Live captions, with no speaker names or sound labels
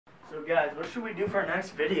So guys, what should we do for our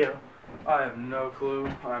next video? I have no clue.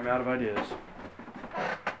 I'm out of ideas.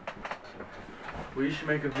 We should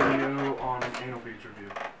make a video on an anal beads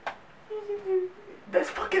review. That's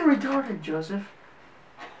fucking retarded, Joseph.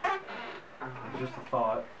 Just a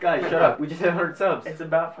thought. Guys, shut up. We just hit 100 subs. It's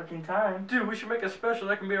about fucking time. Dude, we should make a special.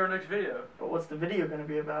 That can be our next video. But what's the video gonna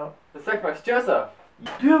be about? The sacrifice Joseph.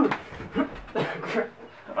 Dude!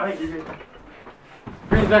 Alright, you're good.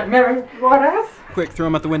 Brings back memory. What ass? Quick, throw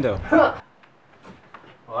him out the window. Well,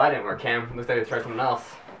 that didn't work, Cam. Looks like we tried something else.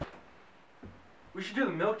 We should do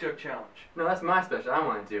the Milk Jug challenge. No, that's my special. I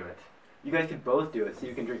want to do it. You guys could both do it so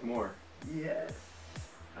you can drink more. Yes.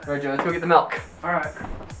 Alright, Joe, let's go get the milk. Alright.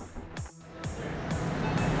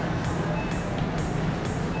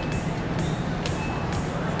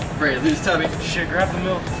 Great, lose Tubby. Shit, grab the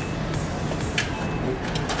milk.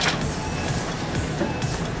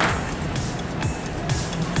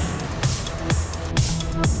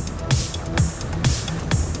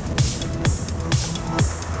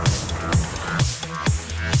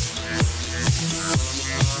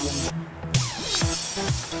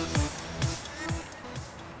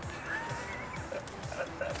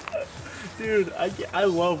 Dude, I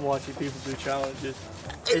love watching people do challenges.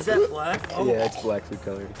 Is that black? Oh. Yeah, it's black food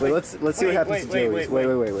coloring. Wait, let's see what happens to Joey's.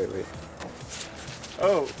 Wait.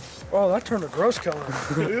 Oh. Oh, that turned a gross color.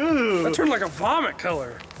 Ooh. That turned like a vomit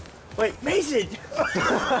color. Wait, Mason!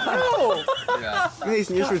 No! Yeah.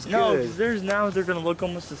 Mason, yours was No, good. because they're gonna look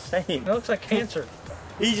almost the same. It looks like cancer.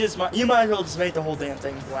 You might as well just make the whole damn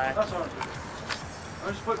thing black. That's what I'm doing.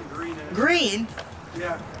 I'm just putting green in it. Green?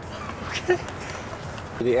 Yeah. Okay.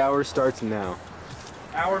 The hour starts now.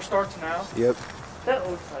 Hour starts now. Yep. That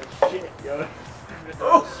looks like shit, yo.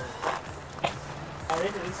 Oh!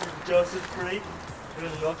 Alright, this is Joseph Creek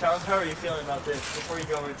doing the milk challenge. How are you feeling about this before you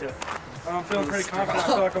go into it? I'm feeling pretty confident. I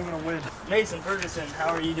feel like I'm gonna win. Mason Ferguson, how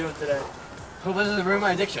are you doing today? Well, this is ruin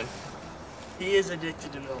my addiction. He is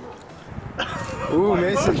addicted to milk. Ooh,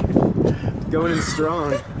 Mason. Going in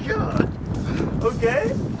strong. God.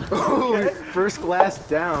 Okay. Oh, Okay. first glass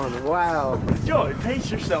down. Wow. Joey,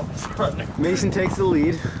 pace yourself, son. Mason takes the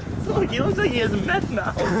lead. Look, he looks like he has a meth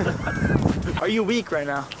mouth. Are you weak right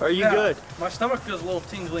now? Are you good? My stomach feels a little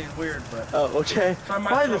tingly and weird, but. Oh, okay. So I might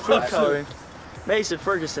Probably the throw food up. coloring. Mason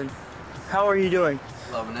Ferguson, how are you doing?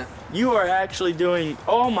 Loving it. You are actually doing,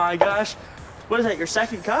 oh my gosh. What is that, your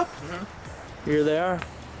second cup? Mm-hmm. Here they are.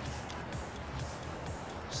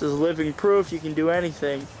 This is living proof you can do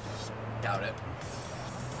anything. Doubt it.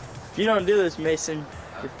 If you don't do this, Mason,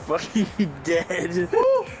 you're fucking dead.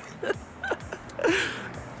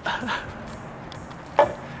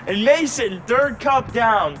 And Mason, third cup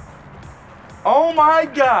down. Oh my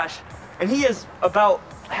gosh. And he is about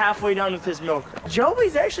halfway done with his milk.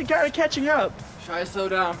 Joey's actually kind of catching up. Should I slow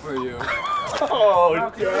down for you? Oh,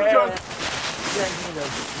 Okay, damn. let's Yeah, you need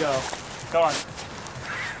to go. Come on.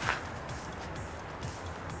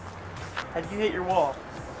 How'd you hit your wall?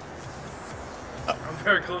 I'm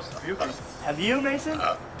very close to puking. Have you, Mason?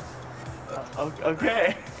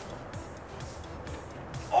 Okay.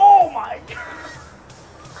 Oh my god!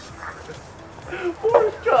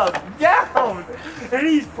 Fourth cup down! And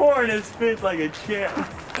he's pouring his spit like a champ.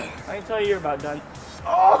 I can tell you you're about done.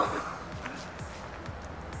 Oh!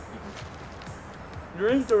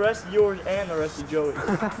 Drink the rest of yours and the rest of Joey's.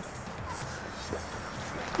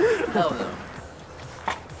 Hell no.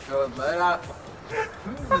 Go and let out.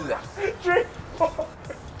 Drink more!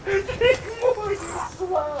 Drink more, you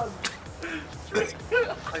slob! Drink.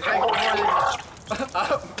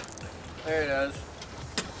 There it is.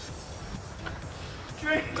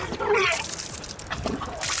 Drink.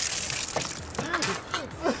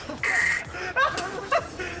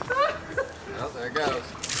 Oh, there it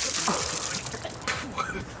goes.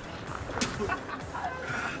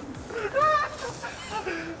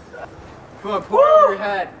 Come on, pour over your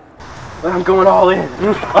head. I'm going all in.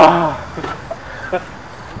 Bring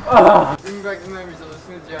me back the memories of the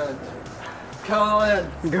smooth challenge. Go all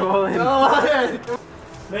in. Go all in. Go all in.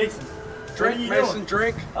 Mason. Drink, what are you Mason, doing?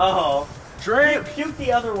 drink. Oh. Drink. Puke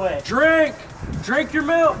the other way. Drink. Drink your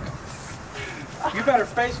milk. You better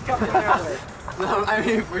face fucking that way. No, I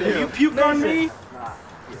mean for If you you. puke on me, Nah.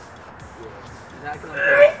 Exactly like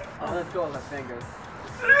that. Oh, let's go on my fingers.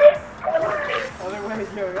 Other way,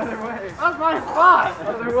 Joey, other way. That's my spot!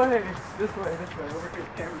 Other way. This way, over here.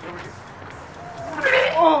 Cameras over here.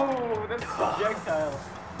 Oh, that's a projectile.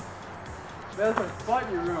 That's a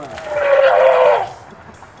spot you ruined.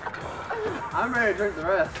 I'm ready to drink the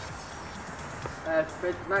rest. That's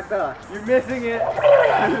bitch knocked out. You're missing it.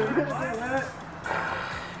 You're missing it.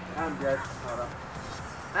 I'm good. Hold on.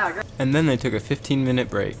 Ah, good. And then they took a 15-minute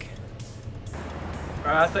break. alright,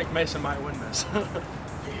 Alright, I think Mason might win this.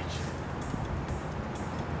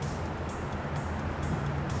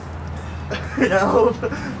 No.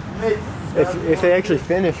 If they actually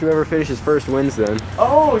finish, whoever finishes first wins then.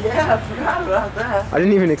 Oh yeah, I forgot about that. I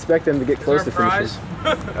didn't even expect them to get close to finishing.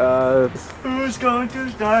 Who's going to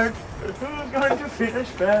start? Who's going to finish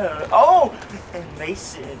first? Oh, and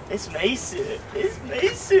Mason. It's Mason. It's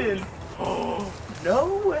Mason. Oh,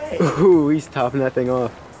 no way. Ooh, he's topping that thing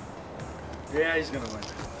off. Yeah, he's gonna win.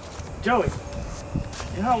 Joey,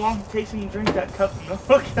 you know how long it takes him to drink that cup of milk?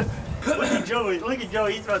 Look at Joey. Look at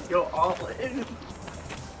Joey. He's about to go all in.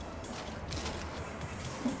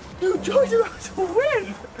 Dude, Joey's about to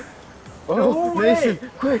win. Oh, No Mason, way.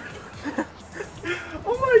 quick.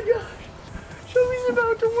 Oh my gosh. Joey's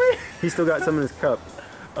about to win. He's still got some in his cup.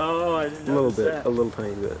 Oh, I didn't A little notice bit, that. a little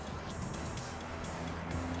tiny bit.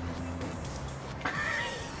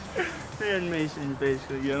 And Mason's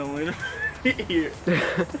basically gonna win here.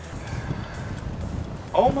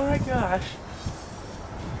 Oh my gosh.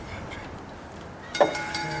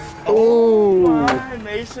 Oh, My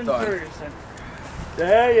Mason Ferguson.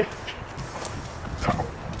 There you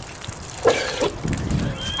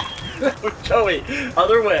go. Joey,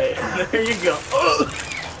 other way. There you go.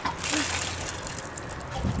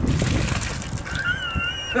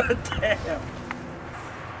 Damn.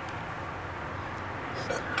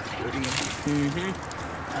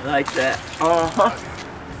 I like that. Uh-huh.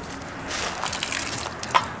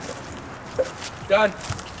 Done.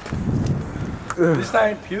 At least I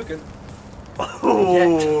ain't puking.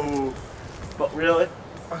 Oh. But really?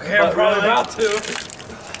 Okay, I'm probably about to.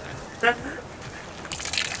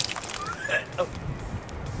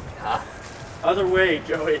 Other way,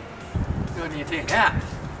 Joey. You need to take a nap.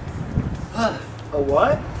 A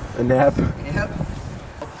what? a nap. Yep.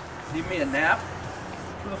 Leave me a nap?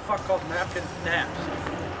 Who the fuck calls napkins naps?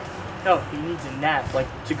 No, he needs a nap, like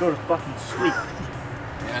to go to fucking sleep.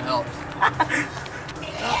 Yeah, it helps.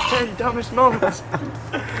 10 dumbest moments.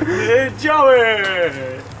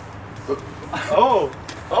 Joey! Oh!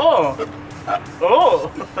 Oh!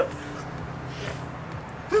 Oh!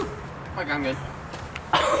 Okay, I'm good.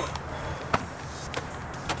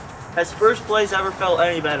 Has first place ever felt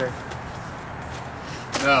any better?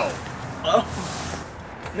 No. Oh.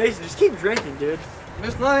 Mason, just keep drinking, dude.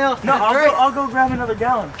 There's nothing else. No, I'll go grab another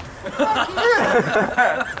gallon.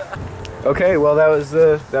 Okay, well that was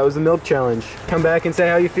the milk challenge. Come back and say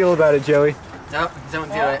how you feel about it, Joey. Nope, don't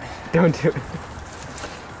do it. Don't do it.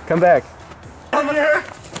 Come back. Come here.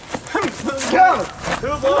 Go. Who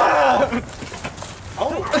lost?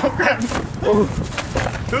 Oh.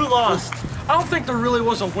 Who lost? I don't think there really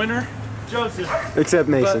was a winner. Joseph. Except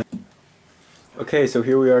Mason. Okay, so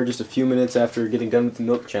here we are just a few minutes after getting done with the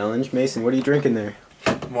milk challenge. Mason, what are you drinking there?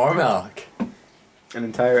 More milk. An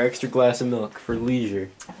entire extra glass of milk for leisure.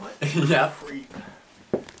 Yep.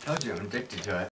 Told you I'm addicted to it.